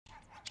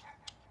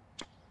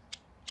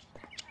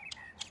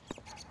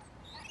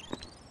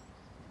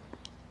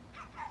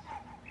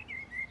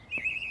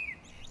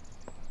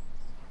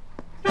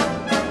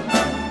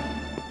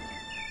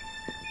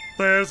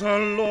There's a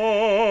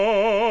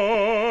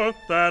law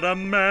that a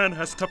man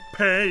has to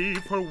pay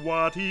for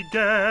what he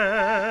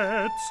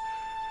gets,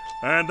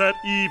 and that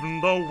even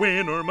the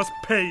winner must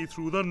pay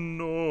through the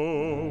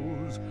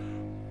nose.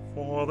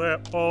 For there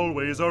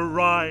always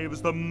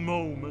arrives the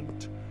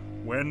moment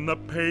when the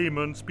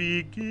payments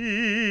begin.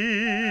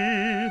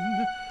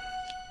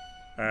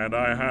 And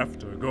I have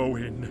to go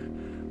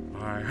in,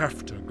 I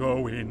have to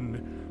go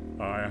in,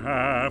 I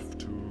have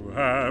to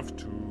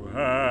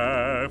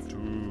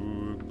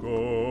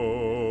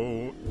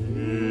go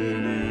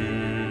in.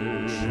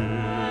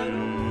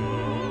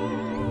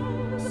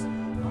 Shadows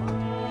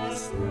are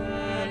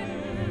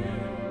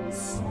spreading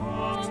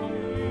softly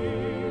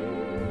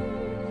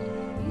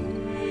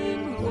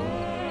in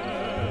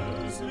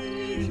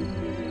Wesley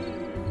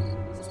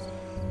hills,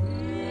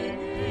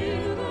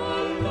 bringing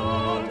the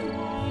loved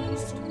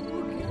ones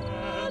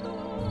together,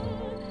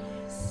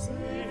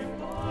 safe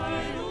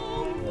by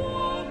the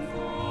warmth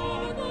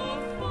of the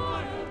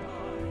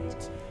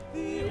firelight,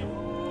 the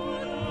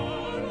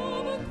odor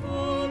of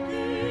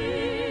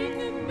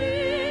cooking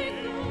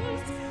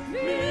mingles with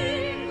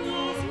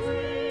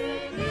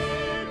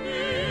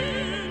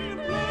evening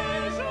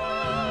pleasures,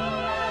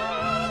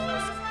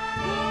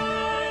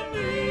 and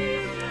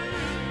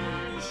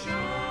evening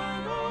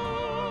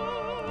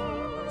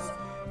shadows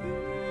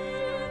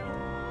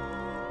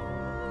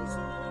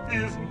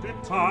in Isn't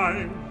it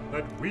time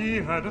that we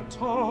had a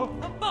talk?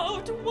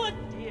 About what,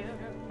 dear?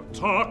 A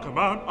talk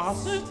about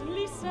us?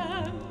 Certainly,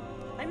 Sam.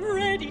 I'm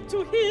ready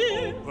to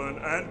hear. Open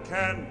and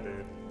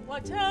candid.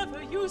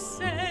 Whatever you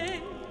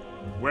say,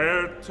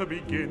 Where to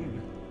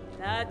begin?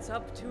 that's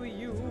up to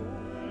you.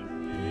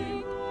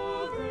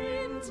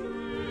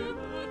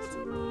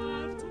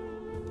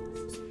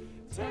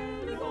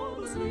 Telling all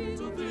the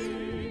little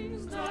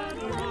things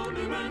that are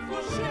only meant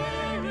for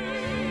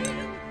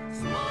sharing.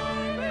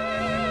 Smiling,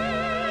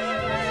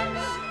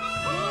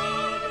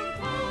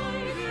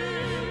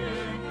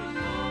 confiding,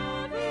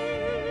 loving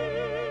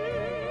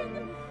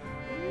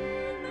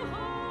in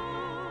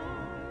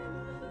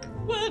heart.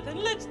 Well, then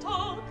let's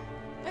talk.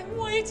 I'm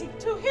waiting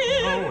to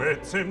hear. Oh,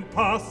 it's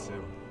impossible.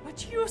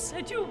 But you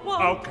said you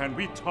How won't. can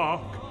we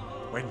talk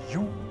when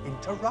you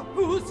interrupt?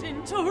 Who's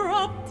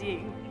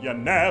interrupting? You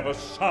never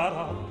shut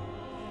up.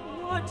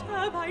 What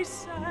have I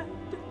said?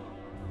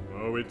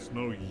 Oh, it's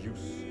no use.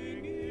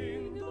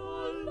 Bringing the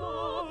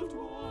loved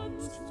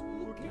ones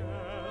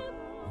together,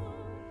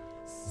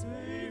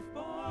 Safe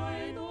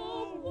by the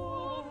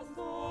warmth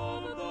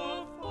of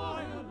the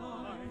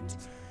firelight,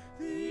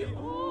 the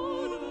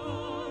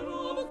odor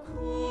of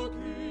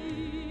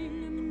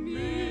cooking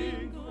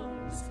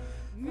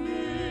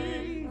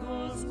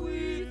mingles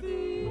with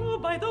the... Oh,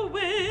 by the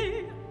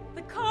way,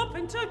 the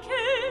carpenter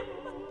came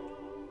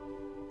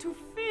to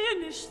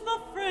finish the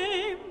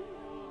frame.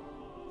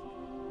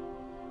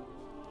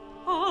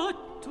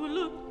 Ought to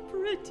look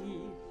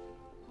pretty.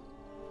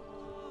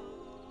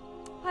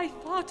 I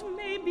thought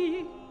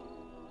maybe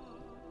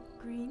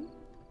green.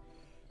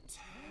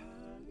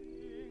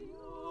 Telling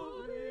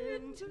of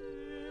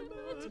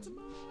intimate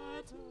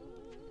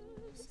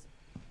matters,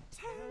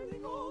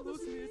 telling all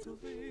those little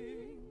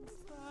things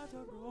that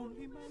are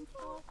only meant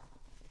for...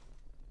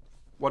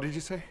 What did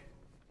you say?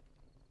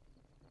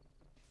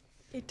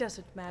 It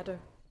doesn't matter.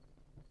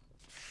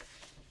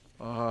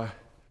 How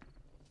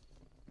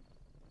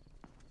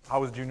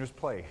was Junior's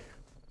play?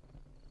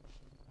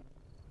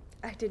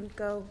 I didn't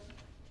go.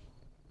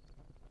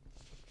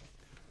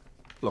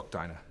 Look,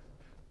 Dinah,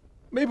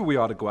 maybe we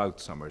ought to go out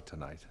somewhere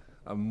tonight.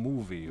 A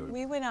movie or...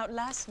 We went out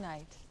last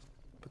night.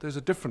 But there's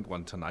a different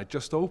one tonight,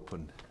 just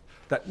opened.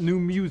 That new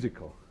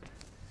musical.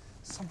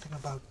 Something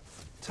about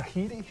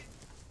Tahiti?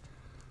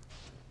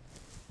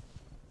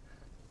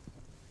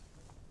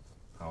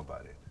 How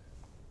about it?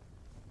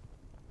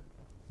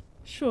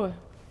 Sure.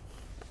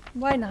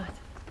 Why not?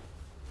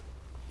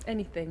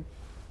 Anything.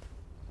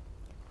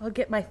 I'll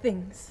get my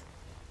things.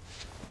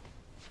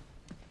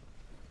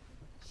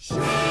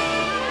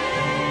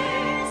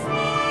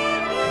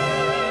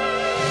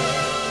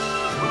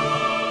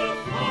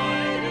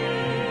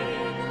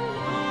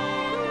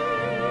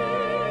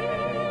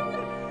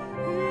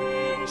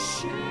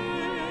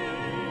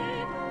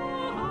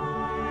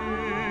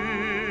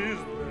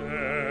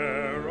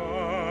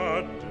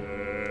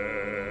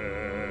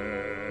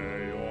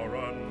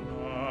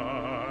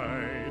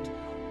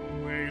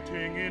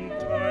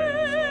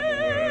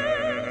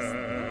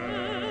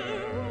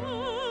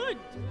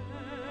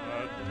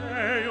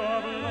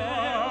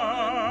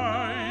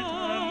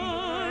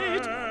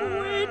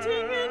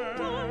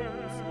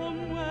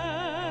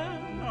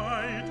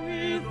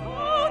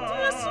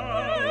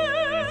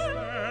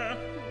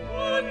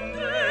 One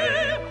day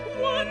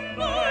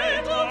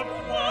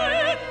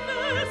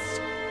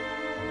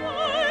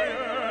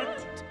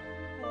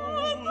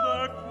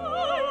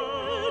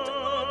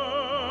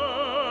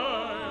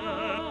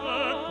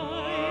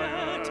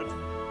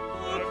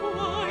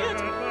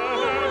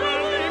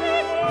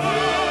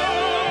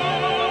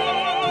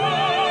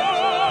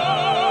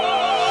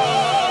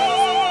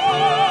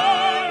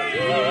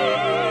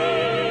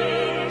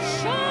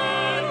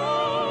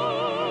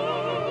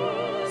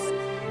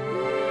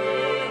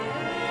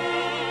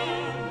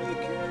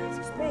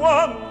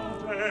one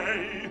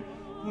day,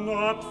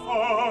 not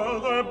far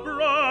the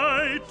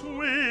bright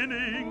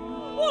winning.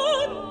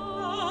 One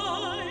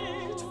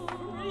night,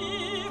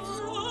 free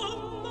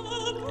from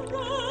the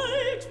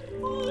bright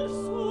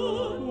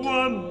falsehood.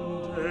 One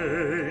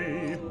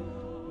day,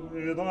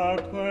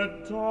 without the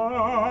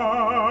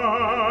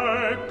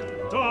dark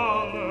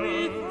dollars.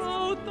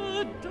 Without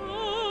the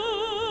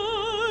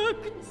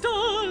dark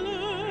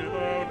dollars.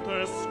 Without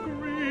the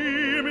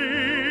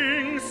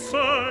screaming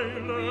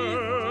silence.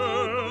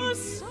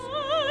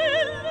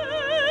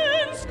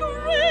 Silence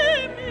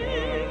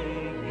screaming.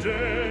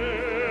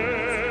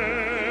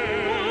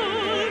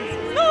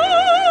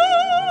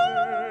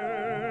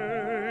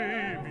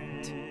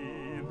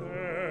 Maybe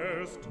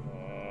there's time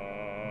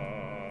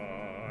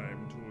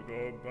to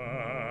go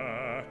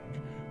back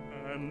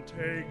and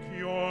take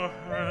your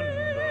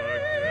hand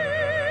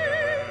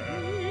again.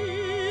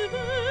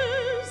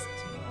 There's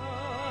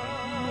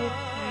time. Look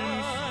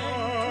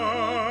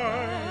inside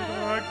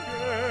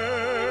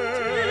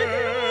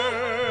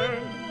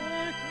again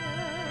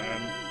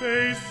and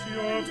face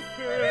your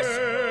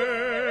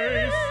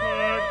face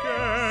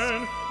again.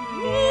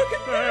 Look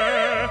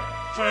there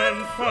and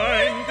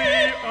find the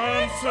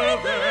answer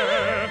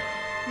there.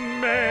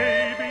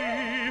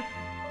 Maybe,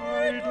 I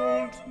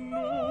don't know.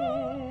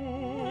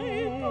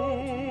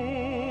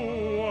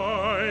 I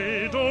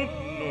don't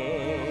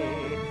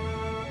know.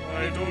 I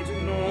don't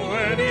know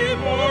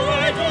anymore.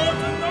 I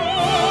don't know.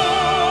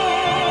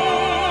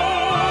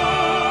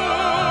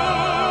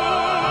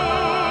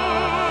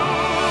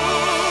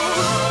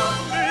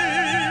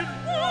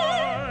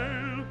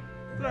 Meanwhile,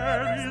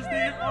 there is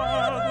the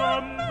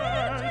other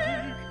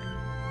magic,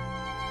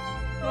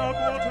 the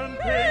button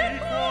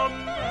paper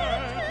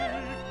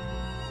magic,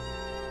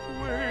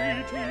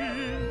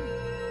 waiting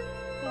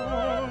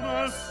on a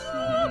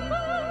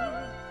silver.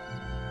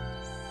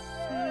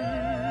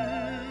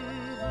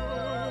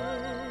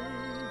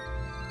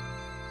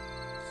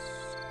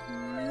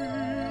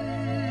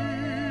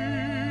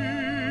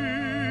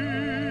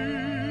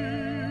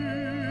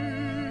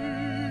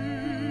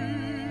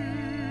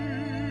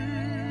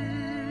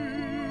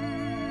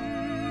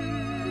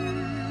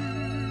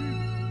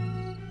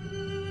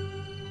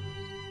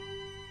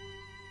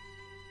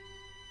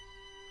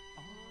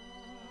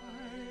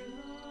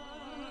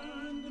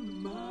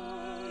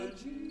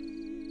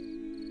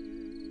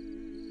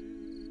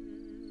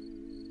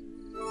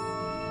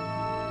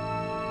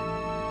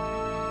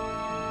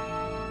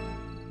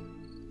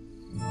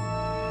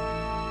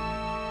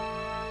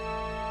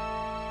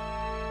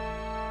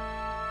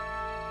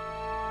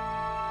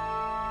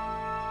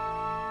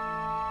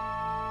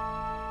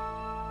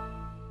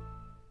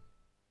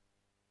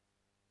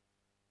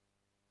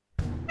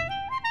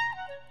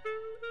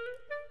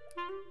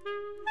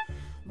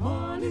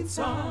 Morning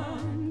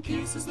sun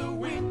kisses the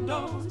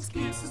windows,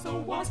 kisses the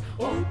walls,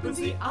 opens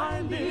the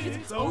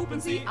eyelids,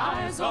 opens the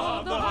eyes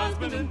of the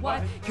husband and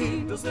wife,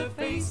 kindles their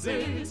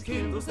faces,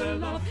 kindles their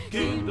love,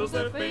 kindles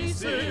their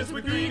faces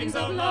with greetings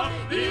of love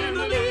in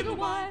the little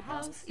white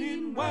house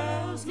in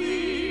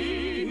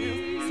Wellesley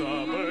Hills.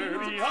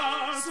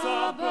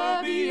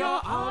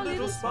 Suburbia, our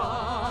little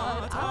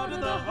spot, out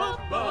of the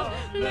hubbub,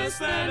 less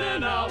than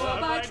an hour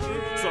by train.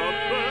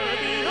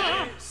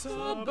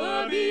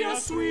 Suburbia,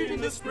 sweet in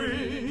the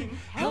spring,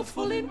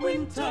 healthful in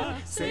winter,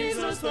 saves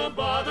us the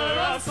bother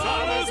of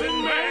summers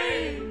in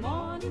May.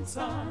 Morning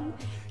sun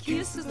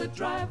kisses the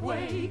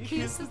driveway,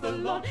 kisses the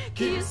lawn,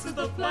 kisses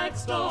the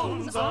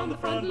flagstones on the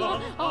front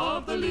lawn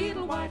of the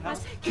little white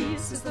house,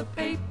 kisses the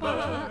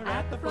paper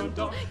at the front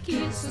door,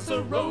 kisses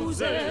the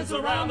roses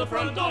around the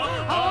front door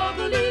of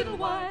the little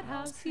white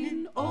house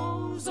in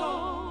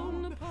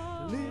Ozone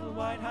Park. The little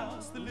white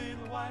house, the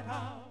little white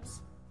house.